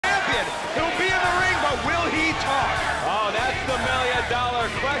champion. He'll be in the ring, but will he talk? Oh, that's the million-dollar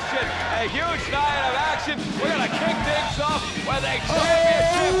question. A huge night of action. We're going to kick things off with a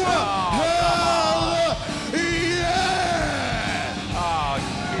championship. Yeah! Oh,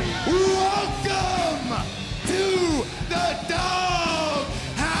 welcome to the Dog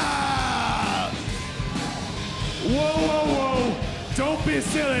House! Whoa, whoa, whoa. Don't be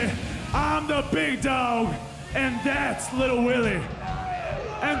silly. I'm the big dog, and that's Little Willie.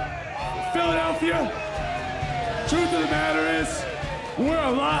 And Philadelphia, truth of the matter is, we're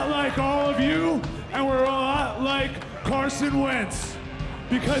a lot like all of you, and we're a lot like Carson Wentz.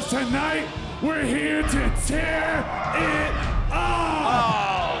 Because tonight, we're here to tear it up!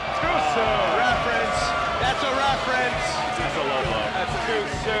 Oh, too soon. Reference. That's a reference. That's a low blow. That's too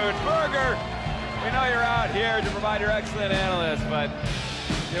soon. Burger, we know you're out here to provide your excellent analyst, but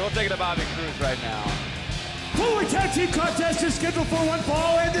we'll take it to Bobby Cruz right now. Following tag team contest is scheduled for one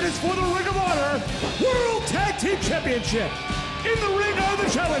fall, and it is for the Ring of Honor World Tag Team Championship. In the ring are the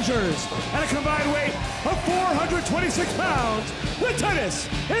challengers at a combined weight of 426 pounds, Rhett Titus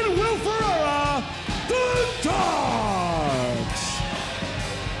and Will Ferrara, the Dawgs.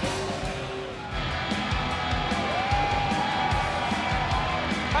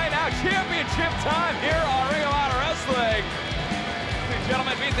 Right now, championship time here on Ring of Honor Wrestling. These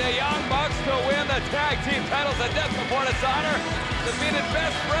gentlemen beat the Young Bucks to win the tag team titles at Death Before Dishonor. Defeated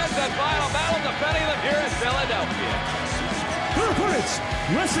Best Friends at Final Battle, defending them here in Philadelphia. Their opponents,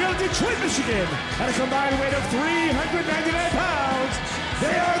 wrestling out of Detroit, Michigan, at a combined weight of 399 pounds,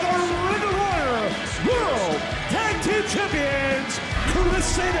 they are the Ring of Honor World Tag Team Champions,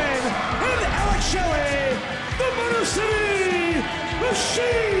 Sabin and Shelley, the Motor City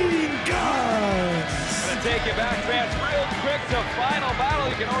Machine Guns. Gonna take you back, fans, real quick to Final Battle.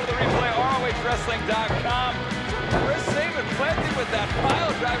 You can order the replay at ROHWrestling.com. Chris Sabin planted with that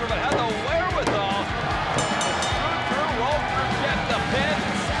pile driver, but had the wherewithal to roll through, get the pin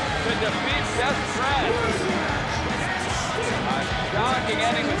to defeat Best Friends. A shocking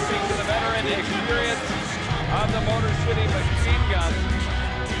ending that speaks to the veteran experience of the Motor City Machine Guns.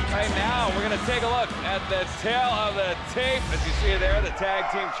 Right now, we're going to take a look at the tail of the tape. As you see there, the Tag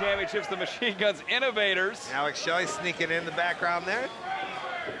Team Championships, the Machine Guns Innovators. Alex Shelley sneaking in the background there.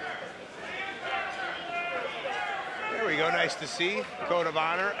 There we go, nice to see. Code of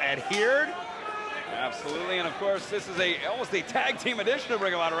Honor adhered. Absolutely, and of course, this is almost a tag team edition of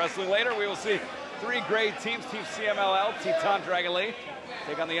Ring of Honor Wrestling. Later, we will see three great teams, Team CMLL, Teton Dragon Lee,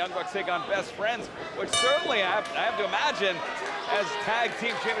 take on the Young Bucks, take on Best Friends, which certainly I have to imagine has tag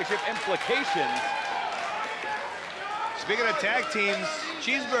team championship implications. Speaking of tag teams,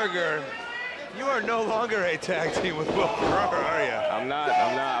 Cheeseburger, you are no longer a tag team with Will Ferrara, are you? I'm not.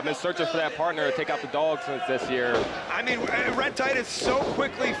 I've been searching for that partner to take out the Dawgs since this year. I mean, Rhett Titus so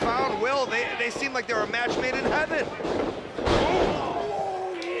quickly found Will. They seem like they were a match made in heaven.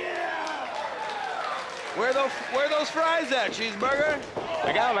 Oh, yeah. Where are those fries at, Cheeseburger?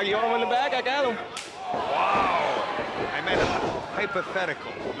 I got him. You want him in the back? I got him. Wow. I meant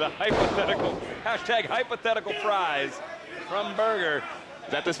hypothetical. The hypothetical. Hashtag hypothetical fries from Burger.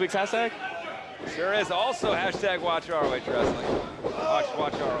 Is that this week's hashtag? Sure is. Also, hashtag watch ROH Wrestling.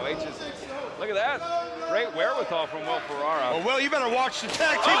 Watch ROH. Look at that. Great wherewithal from Will Ferrara. Well, Will, you better watch the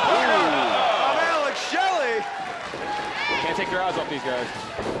tag team of Alex Shelley. Can't take your eyes off these guys.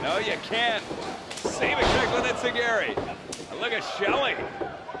 No, you can't. Save it quick with Itsugiri. Look at Shelley.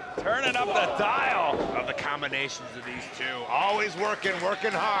 Turning up the dial. Of the combinations of these two. Always working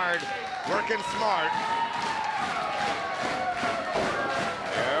hard, working smart.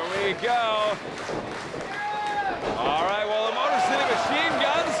 There we go. All right, well, the Motor City Machine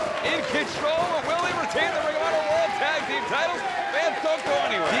Guns in control. Will they retain the Ring of Honor World Tag Team titles? Fans, don't go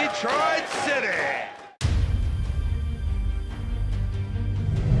anywhere. Detroit City.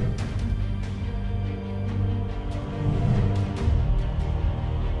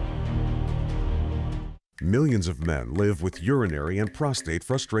 Millions of men live with urinary and prostate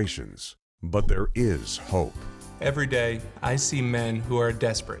frustrations, but there is hope. Every day, I see men who are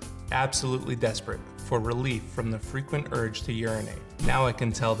desperate, absolutely desperate, for relief from the frequent urge to urinate. Now I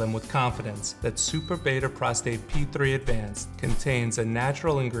can tell them with confidence that Super Beta Prostate P3 Advanced contains a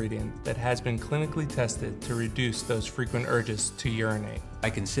natural ingredient that has been clinically tested to reduce those frequent urges to urinate.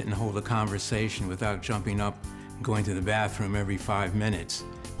 I can sit and hold a conversation without jumping up and going to the bathroom every 5 minutes.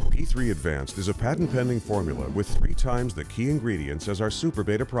 P3 Advanced is a patent-pending formula with 3 times the key ingredients as our Super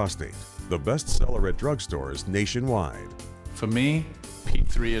Beta Prostate, the best seller at drugstores nationwide. For me,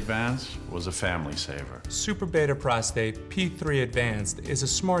 P3 Advanced was a family saver. Super Beta Prostate P3 Advanced is a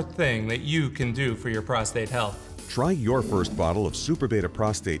smart thing that you can do for your prostate health. Try your first bottle of Super Beta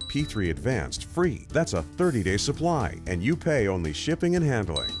Prostate P3 Advanced free. That's a 30-day supply, and you pay only shipping and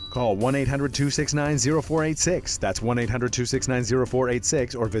handling. Call 1-800-269-0486. That's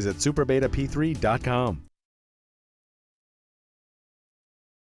 1-800-269-0486, or visit superbetap3.com.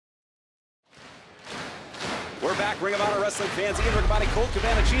 We're back, Ring of Honor Wrestling fans. Ian Riccaboni, Colt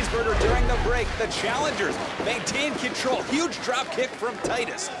Cabana Cheeseburger during the break. The challengers maintain control. Huge drop kick from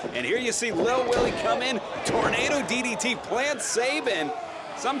Titus. And here you see Lil Willie come in. Tornado DDT plants Sabin.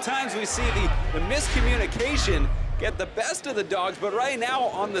 Sometimes we see the miscommunication get the best of the Dogs, but right now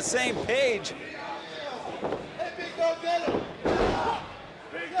on the same page.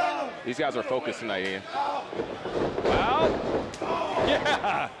 These guys are focused tonight, Ian. Well,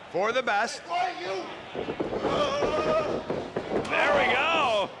 yeah. For the best. There we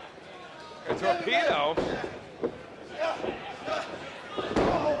go. A torpedo.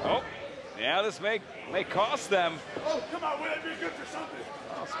 Oh, yeah, this may cost them. Oh, come on, will it be good for something?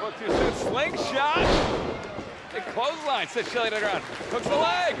 Oh, spoke too soon. Slingshot. Big clothesline. Sits Shelley to the ground. Hooks the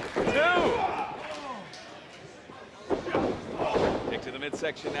leg. 2. Kick to the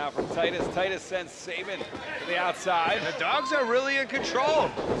midsection now from Titus. Titus sends Sabin to the outside. The Dogs are really in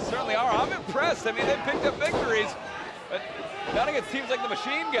control. Certainly are. I'm impressed. I mean, they picked up victories, but not against teams like the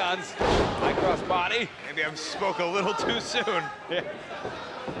Machine Guns. High cross body. Maybe I spoke a little too soon. Yeah.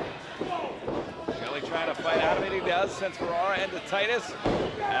 Shelley trying to fight out of it. He does. Sends Ferrara into Titus.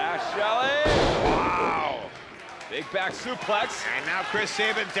 Now Shelley. Wow. Big back suplex. And now Chris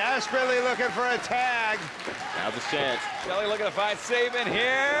Sabin desperately looking for a tag. Now's his chance. Shelley looking to find Sabin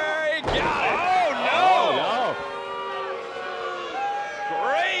here. He got it. Oh, no.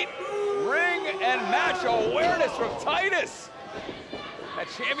 Great ring and match awareness from Titus. That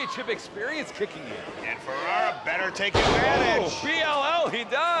championship experience kicking in. And Ferrara better take advantage. Oh, BLL, he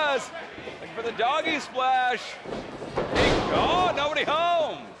does. Looking for the doggy splash. Oh, nobody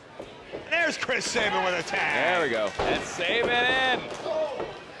home. There's Chris Sabin with a tag. There we go. And Sabin in.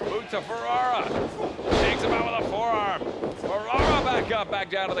 Boot to Ferrara. Takes him out with a forearm. Ferrara back up, back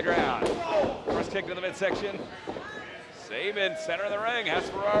down to the ground. First kick to the midsection. Sabin, center of the ring, has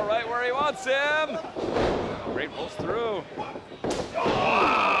Ferrara right where he wants him. Great pulls through.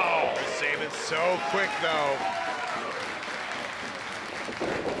 Wow! Chris Sabin's so quick, though.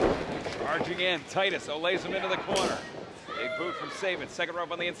 Charging in, Titus lays him into the corner. Big boot from Sabin. Second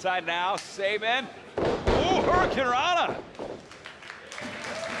rope on the inside now. Sabin. Ooh, Hurricane Rana.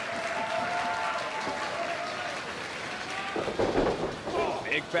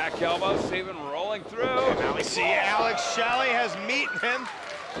 Big back elbow. Sabin rolling through. And now we see Alex Shelley has meeting him.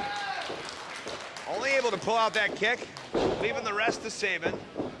 Only able to pull out that kick, leaving the rest to Sabin.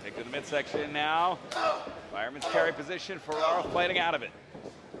 Take to the midsection now. Fireman's carry position. Ferrara fighting out of it.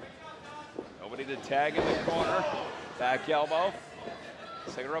 Nobody to tag in the corner. Back elbow.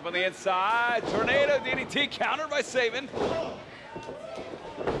 Second rope on the inside. Tornado DDT countered by Sabin.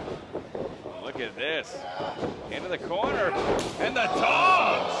 Look at this. Into the corner. And the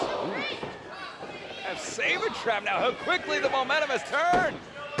Dogs have Sabin trapped now. How quickly the momentum has turned.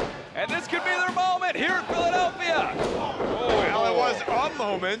 And this could be their moment here in Philadelphia. Oh, well, it was a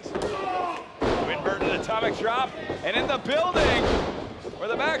moment. Winburn an atomic drop. And in the building where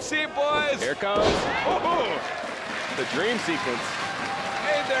the backseat boys. Here comes the dream sequence.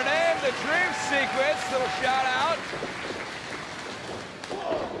 Made their name, the dream sequence. Little shout out.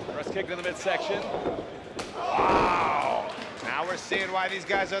 First kick to the midsection. Wow. Now we're seeing why these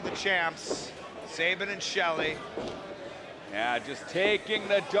guys are the champs. Sabin and Shelley. Yeah, just taking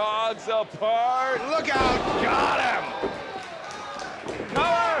the Dogs apart. Look out. Got him.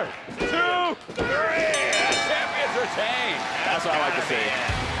 Cover. 2, 3. And champions retained. That's what I like to see.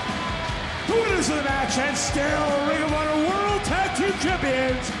 The winners of the match and still Ring of Honor World Tag Team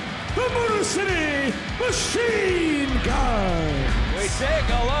Champions, the Motor City Machine Guns. We take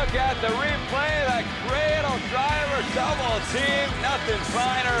a look at the replay. That cradle driver double team. Nothing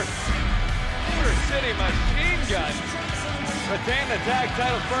finer. Motor City Machine Guns retain the tag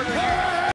titles.